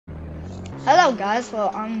Hello guys, well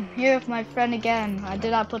I'm here with my friend again. I did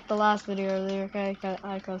not put the last video earlier, okay? Cause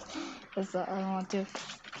I don't want to.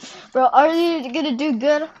 Bro, are you gonna do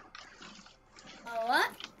good? What?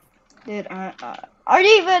 Dude, are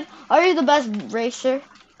you the best racer?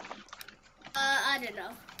 I don't know.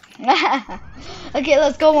 Okay,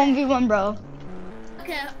 let's go 1v1, bro.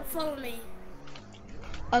 Okay, follow me.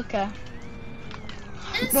 Okay.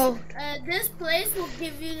 This place will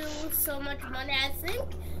give you so much money, I think.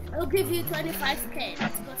 It'll give you 25k.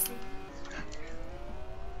 Let's go see.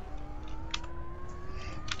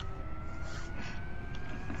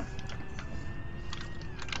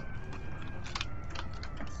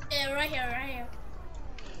 Yeah, right here.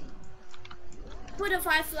 Put a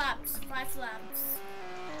 5 laps.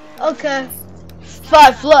 Okay.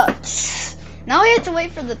 5 laps. Now we have to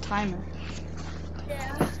wait for the timer.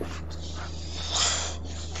 Yeah.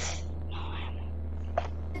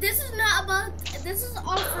 This is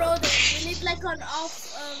off-roading. We need like an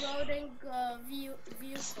off-roading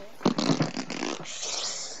vehicle.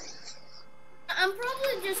 I'm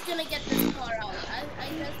probably just gonna get this car out. I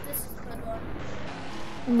guess this is a good one.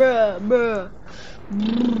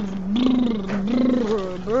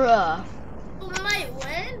 Bruh. We might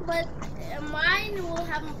win, but mine will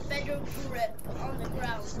have a better grip on the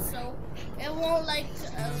ground, so it won't like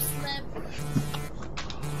slip.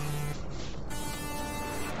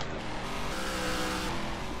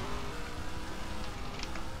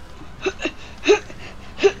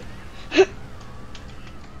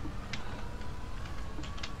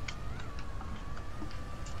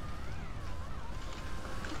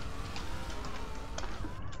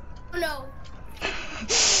 No.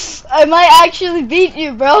 I might actually beat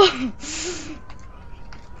you, bro. It's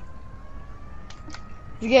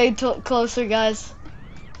getting closer, guys.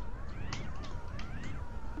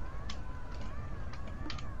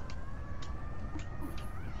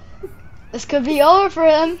 This could be over for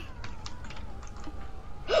him.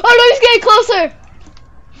 Oh no, he's getting closer.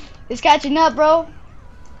 He's catching up, bro.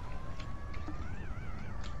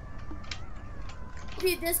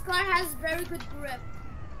 Okay, this car has very good grip.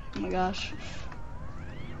 Oh my gosh.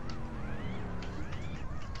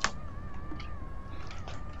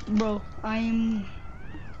 Bro,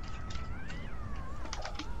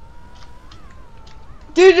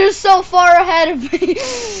 Dude, you're so far ahead of me.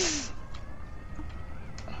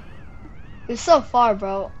 You're so far,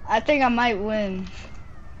 bro. I think I might win.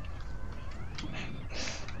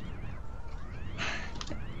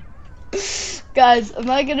 Guys, am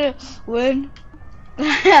I gonna win?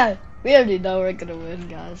 We already know we're gonna win,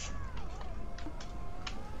 guys.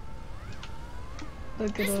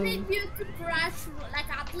 Look at Just him. need you to crash like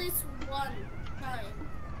at least one time.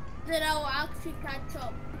 Then I'll actually catch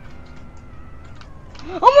up.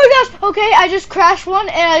 Oh my gosh! Okay, I just crashed one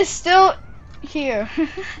and I still here. You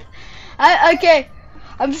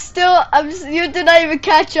did not even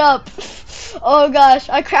catch up. Oh gosh,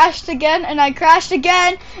 I crashed again and I crashed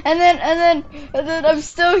again and then I'm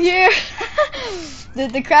still here.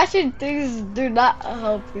 The crashing things do not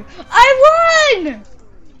help you. I won!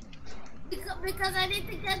 Because I need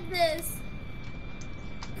to get this.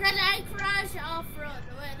 Because I crashed off-road.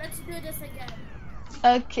 Wait, let's do this again.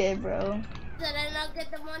 Okay, bro. Did I not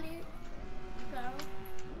get the money? No.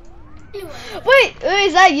 Anyway. Wait,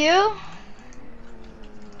 is that you?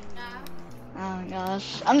 Yeah. Oh my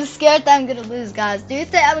gosh. I'm just scared that I'm gonna lose, guys. Do you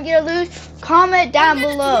think I'm gonna lose? Comment down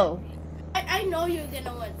below. I know you're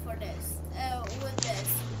gonna win for this. With this.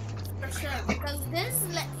 For sure. Because this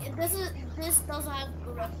doesn't have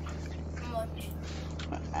grip much.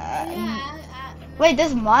 Wait,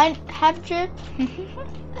 does mine have drip? I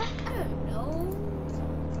don't know.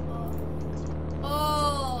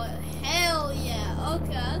 Oh, hell yeah.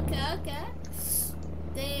 Okay.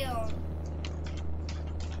 Damn.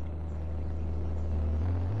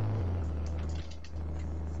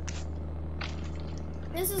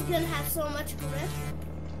 This is gonna have so much grip.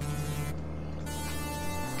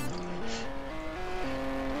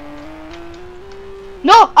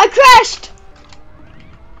 No, I crashed!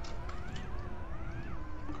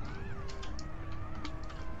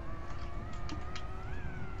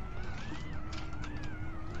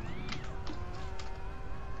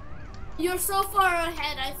 You're so far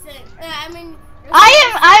ahead, I think.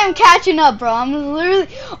 I am catching up, bro. I'm literally.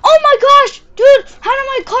 Oh my gosh, dude! How did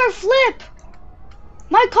my car flip?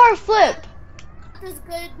 My car flip. This is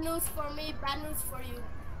good news for me, bad news for you.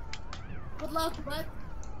 Good luck, bud.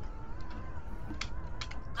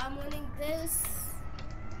 I'm winning this.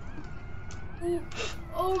 Ooh.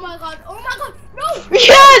 Oh my god! No!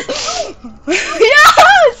 Yes!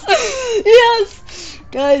 Yes!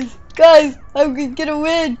 Guys, I'm gonna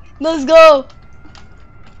win. Let's go.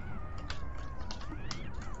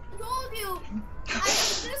 you.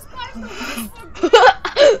 This car's the worst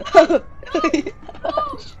for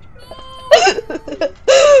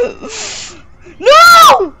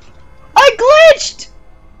No! I glitched!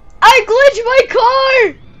 I glitched my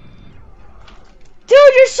car!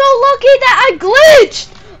 Dude, you're so lucky that I glitched!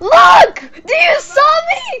 Look! Do you saw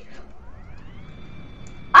me?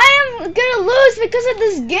 I am gonna lose because of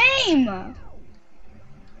this game!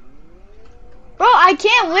 Bro, I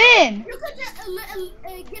can't win! You could just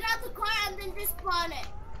get out the car and then just spawn it.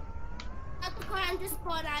 Out the car and just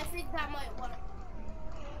spawn it. I think that might work.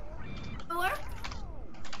 Work?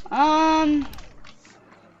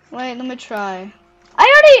 Wait, let me try. I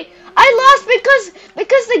lost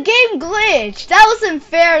because the game glitched. That wasn't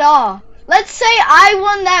fair at all. Let's say I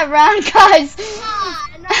won that round, guys. Nah,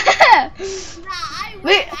 I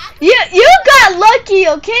win. You got lucky,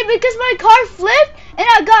 okay? Because my car flipped and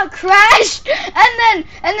I got crashed, and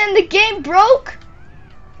then the game broke.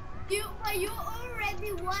 You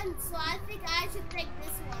already won, so I think I should take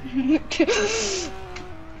this one.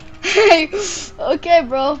 Hey, okay,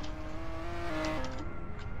 bro.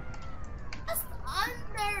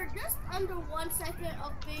 Just under 1 second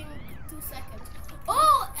of being 2 seconds.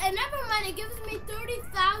 Oh, and never mind, it gives me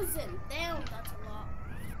 30,000. Damn, that's a lot.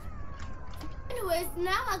 Anyways,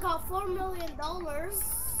 now I got $4 million.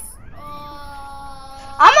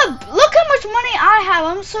 Look how much money I have.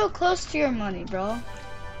 I'm so close to your money, bro.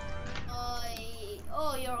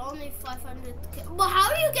 Oh, you're only 500K. But how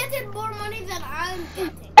are you getting more money than I'm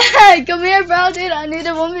getting? Come here, bro, dude. I need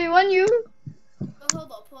to 1v1 you. Oh,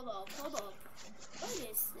 hold up. What is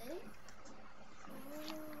this?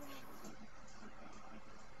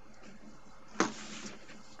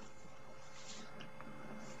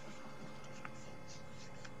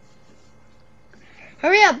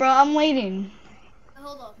 Hurry up, bro. I'm waiting.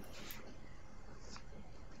 Hold up.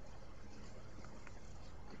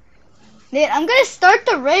 Dude, I'm gonna start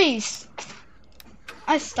the race.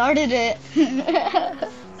 I started it.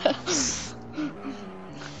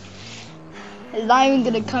 He's not even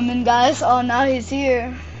gonna come in, guys. Oh, now he's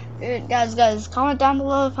here. Dude, guys, comment down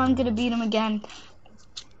below if I'm gonna beat him again.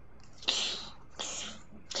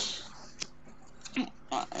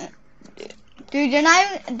 Dude, you're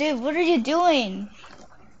not even, dude, what are you doing?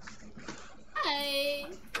 Hi.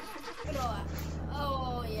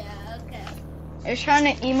 Oh, yeah, okay. You're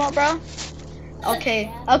trying to emote, bro? Okay,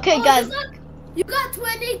 Yeah. okay, Oh, guys. You got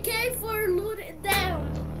 20K for looting down.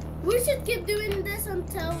 We should keep doing this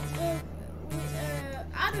until,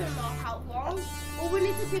 I don't know how long, but we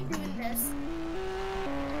need to keep doing this.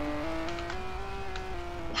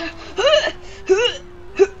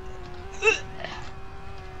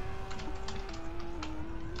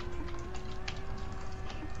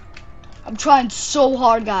 I'm trying so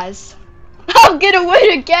hard, guys. I'm gonna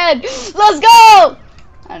win again. Let's go.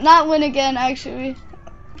 Not win again, actually,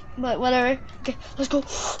 but whatever. Okay, let's go.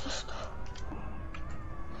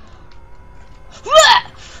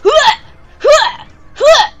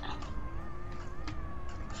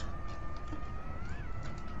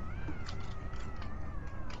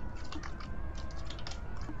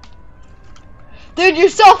 Dude, you're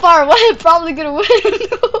so far away. I'm probably gonna win.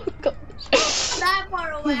 Oh, gosh. That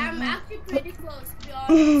far away. I'm actually pretty close, to be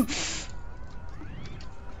honest.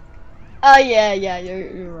 Oh yeah,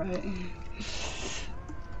 you're right.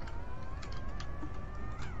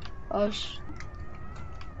 Oh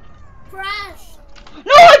Crash.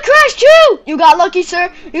 No, I crashed too! You got lucky,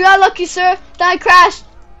 sir. You got lucky, sir. That I crashed.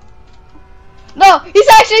 No, he's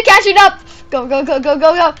actually catching up. Go. Go.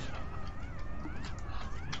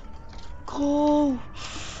 For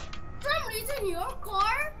some reason, your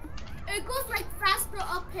car, it goes like faster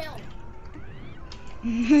uphill.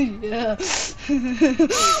 Yeah.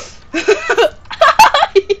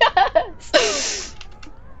 Yes.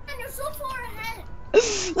 And you're so far ahead.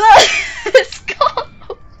 Let's go.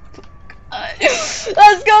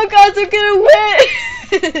 Let's go, guys. We're gonna win.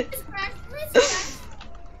 Please crash.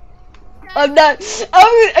 I'm not.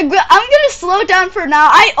 I'm gonna slow down for now.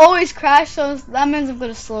 I always crash, so that means I'm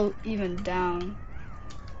gonna slow even down.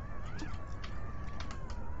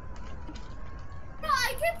 No,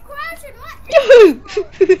 I keep crashing. What?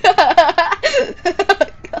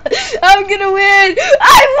 I'm gonna win.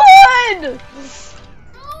 I won.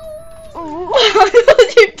 No. Why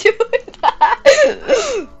would you doing that?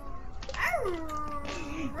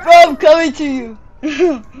 Bro, I'm coming to you.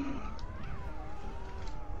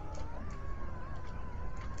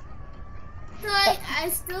 So I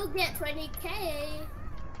still get 20K.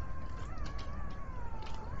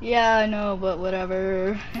 Yeah, I know, but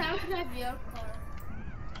whatever. How can I have your car?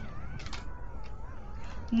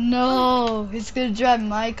 No, he's gonna drive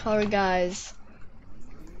my car, guys.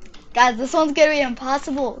 Guys, this one's gonna be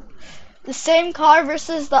impossible. The same car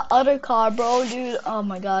versus the other car, bro, dude. Oh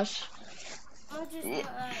my gosh. I'm just like,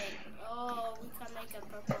 oh, we can make a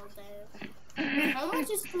purple there. How much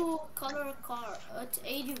is to color a car? It's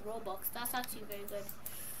 80 Robux. That's actually very good.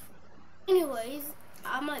 Anyways,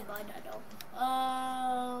 I might buy that though.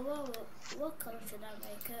 What color should I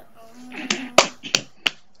make it?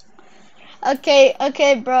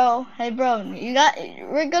 Okay, bro. Hey, bro.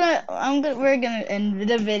 We're gonna end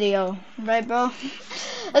the video, right, bro?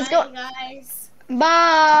 Let's go. Bye, guys.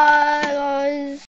 Bye, guys.